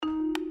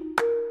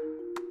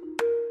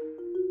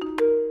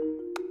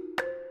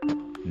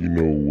You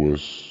know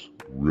what's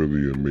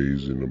really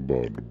amazing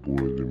about the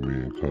Boys and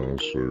Men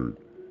concert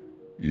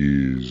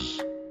is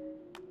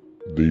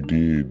they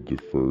did the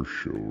first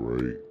show,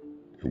 right?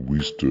 And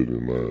we stood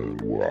in line.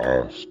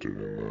 Well, I stood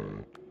in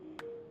line.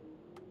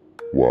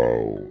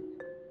 While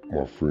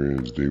my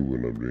friends, they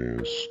went up there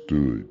and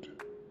stood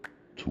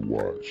to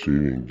watch. They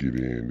didn't get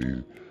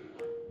in.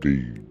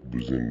 They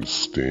was in the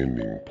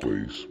standing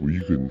place where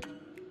you can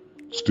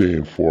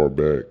stand far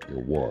back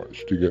and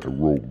watch. They got it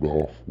roped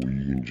off where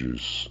you can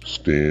just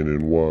stand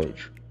and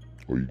watch,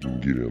 or you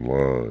can get in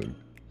line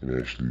and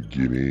actually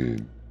get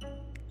in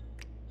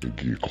and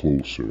get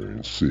closer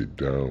and sit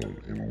down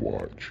and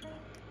watch.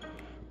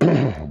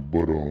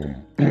 But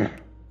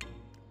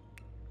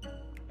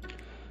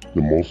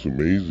the most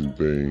amazing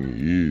thing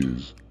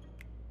is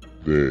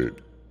that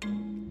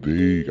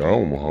I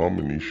don't know how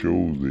many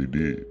shows they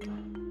did,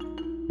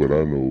 but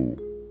I know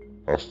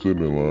I stood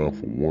in line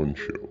for one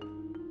show.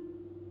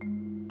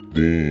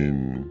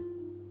 Then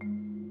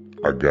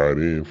I got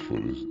in for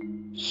the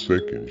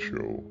second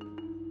show.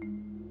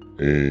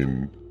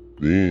 And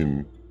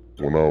then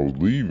when I was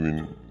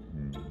leaving,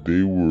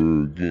 they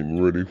were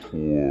getting ready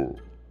for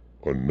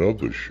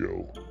another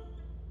show.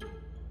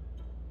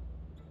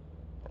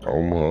 I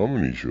don't know how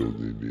many shows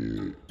they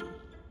did.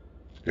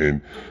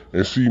 And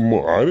see,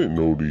 I didn't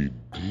know they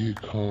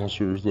did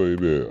concerts like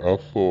that. I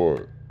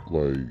thought,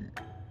 like,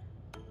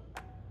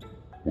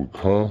 with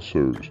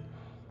concerts,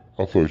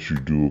 I thought you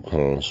do a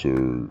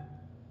concert,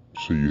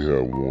 so you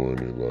have one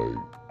at like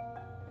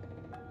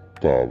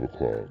 5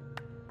 o'clock.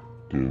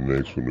 Then the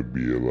next one would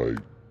be at like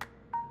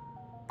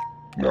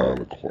 9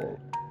 o'clock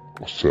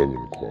or 7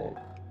 o'clock.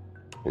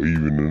 Or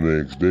even the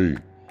next day.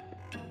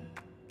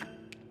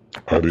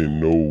 I didn't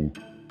know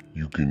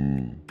you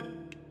can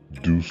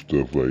do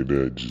stuff like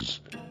that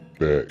just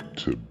back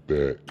to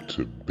back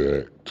to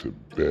back to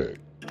back.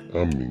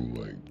 I mean,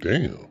 like,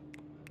 damn.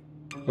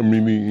 I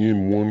mean, they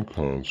end one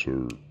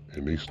concert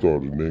and they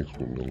start the next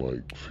one in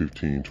like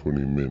 15,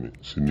 20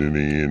 minutes. And then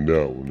they end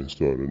out when they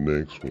start the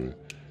next one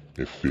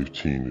in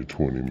 15 to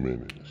 20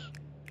 minutes.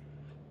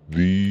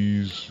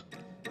 These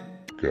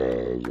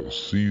guys are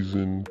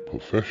seasoned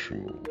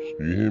professionals.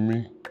 You hear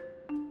me?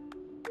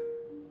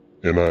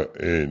 And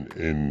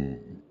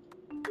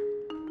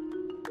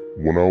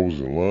when I was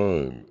in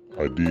line,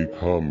 I did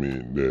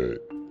comment that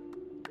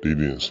they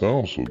didn't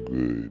sound so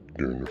good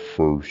during the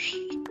first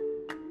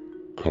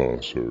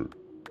concert.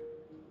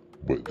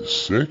 But the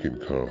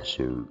second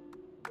concert,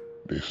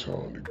 they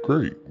sounded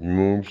great. You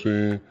know what I'm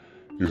saying?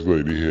 It's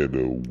like they had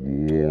to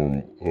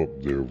warm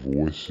up their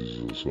voices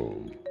or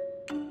something.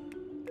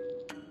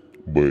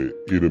 But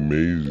it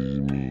amazes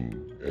me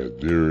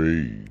at their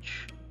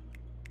age,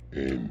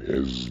 and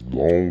as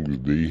long as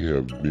they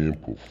have been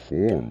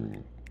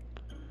performing,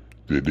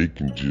 that they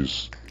can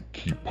just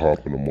keep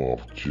popping them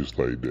off just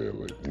like that.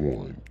 Like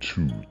 1,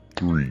 2,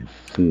 3,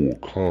 4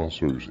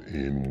 concerts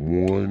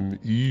in one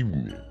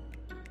evening.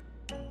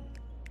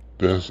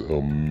 That's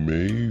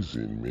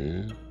amazing,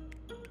 man.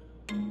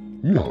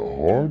 You know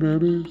how hard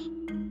that is?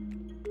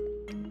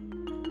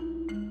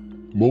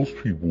 Most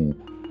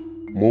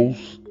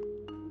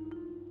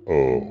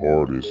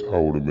artists, I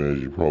would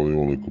imagine, probably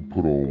only could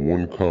put on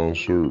one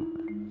concert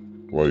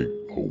like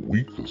a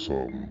week or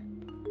something.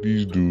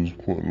 These dudes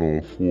putting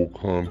on 4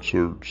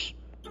 concerts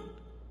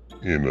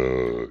in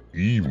a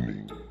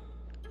evening,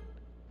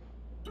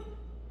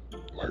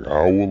 like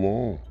hour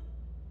long.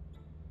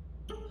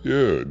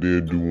 Yeah,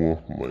 they'll do one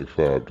from like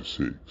 5 to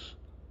 6,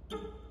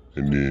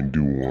 and then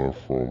do one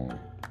from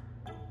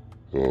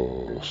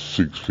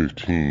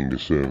 6:15 to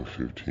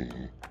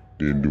 7:15.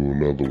 Then do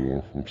another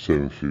one from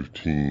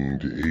 7:15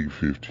 to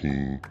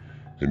 8:15,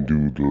 and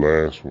do the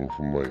last one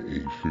from like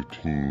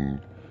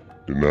 8:15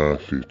 to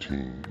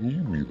 9:15.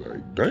 You be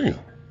like, damn.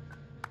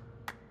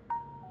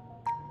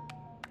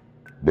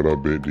 But I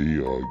bet they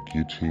are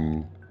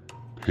getting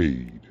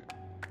paid.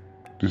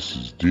 This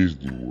is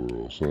Disney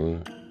World,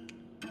 son.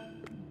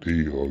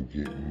 They are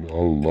getting a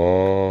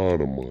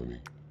lot of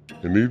money,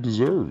 and they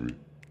deserve it.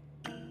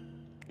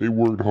 They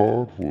worked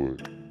hard for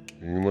it.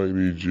 Ain't like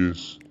they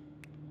just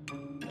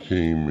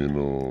came and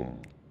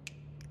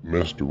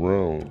messed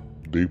around.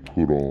 They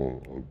put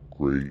on a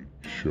great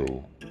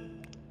show.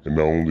 And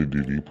not only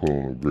did they put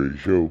on a great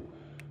show,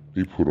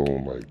 they put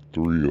on like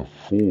 3 or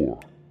 4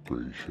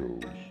 great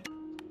shows.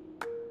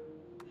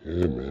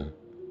 Yeah, man.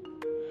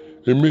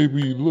 And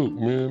maybe, look,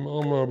 man,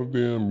 I'm not a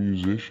damn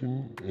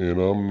musician, and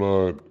I'm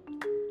not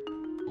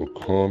a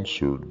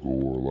concert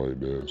goer like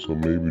that. So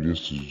maybe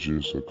this is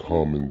just a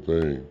common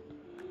thing.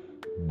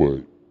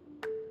 But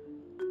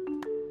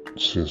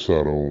since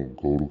I don't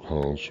go to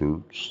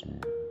concerts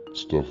and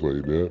stuff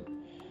like that,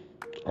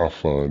 I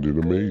find it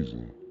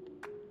amazing.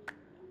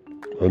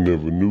 I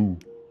never knew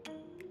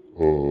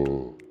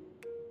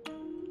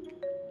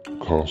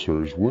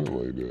concerts went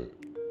like that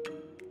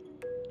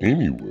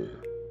anywhere.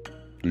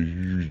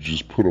 You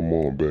just put them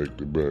on back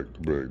to back to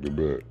back to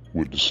back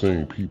with the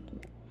same people.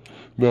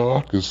 Now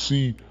I can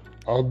see,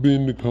 I've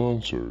been to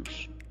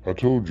concerts. I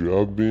told you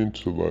I've been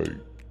to like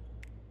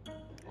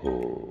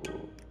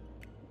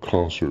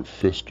concert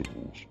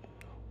festivals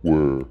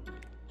where,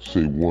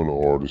 say, one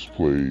artist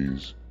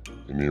plays,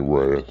 and then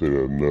right after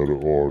that another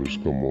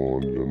artist come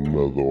on, then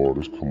another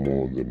artist come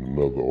on, then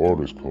another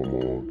artist come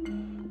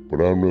on.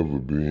 But I've never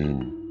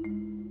been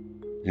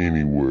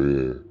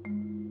anywhere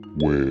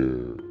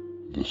where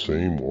the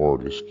same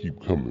artists keep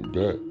coming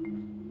back,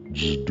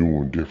 just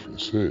doing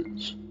different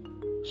sets.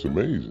 It's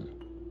amazing.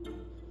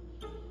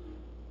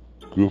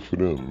 Good for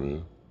them,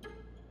 man.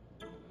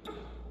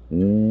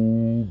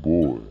 Ooh,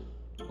 boy.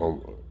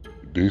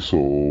 They so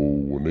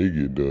old, when they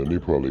get done, they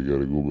probably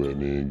gotta go back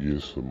there and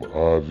get some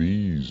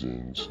IVs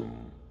and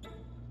some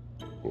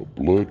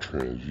blood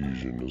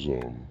transfusion or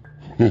something.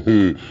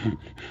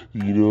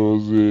 You know what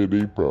I'm saying?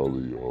 They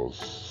probably are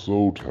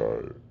so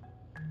tired.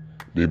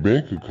 Their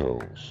bank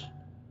accounts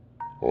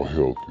are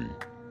healthy,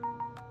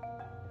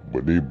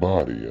 but their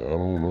body, I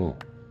don't know.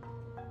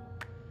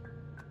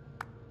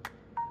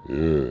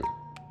 Yeah.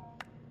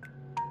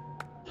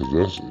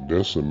 Cause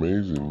that's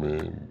amazing,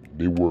 man.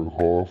 They work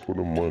hard for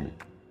the money.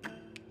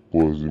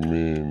 Boys and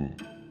men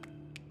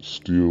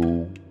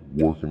still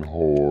working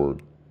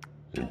hard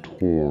and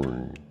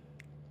touring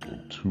in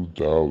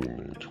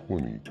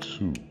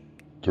 2022.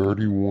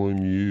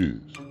 31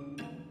 years.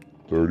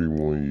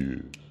 31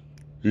 years.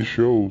 It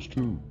shows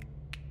too.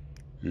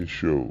 It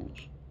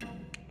shows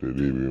that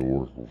they've been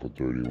working for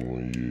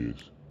 31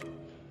 years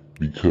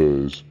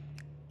because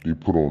they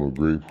put on a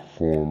great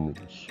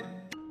performance.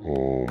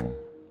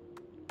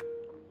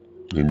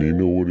 And they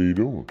know what they're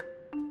doing.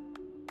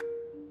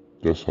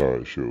 That's how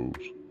it shows.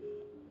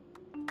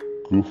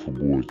 Good for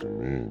Boys and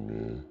Men,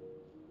 man.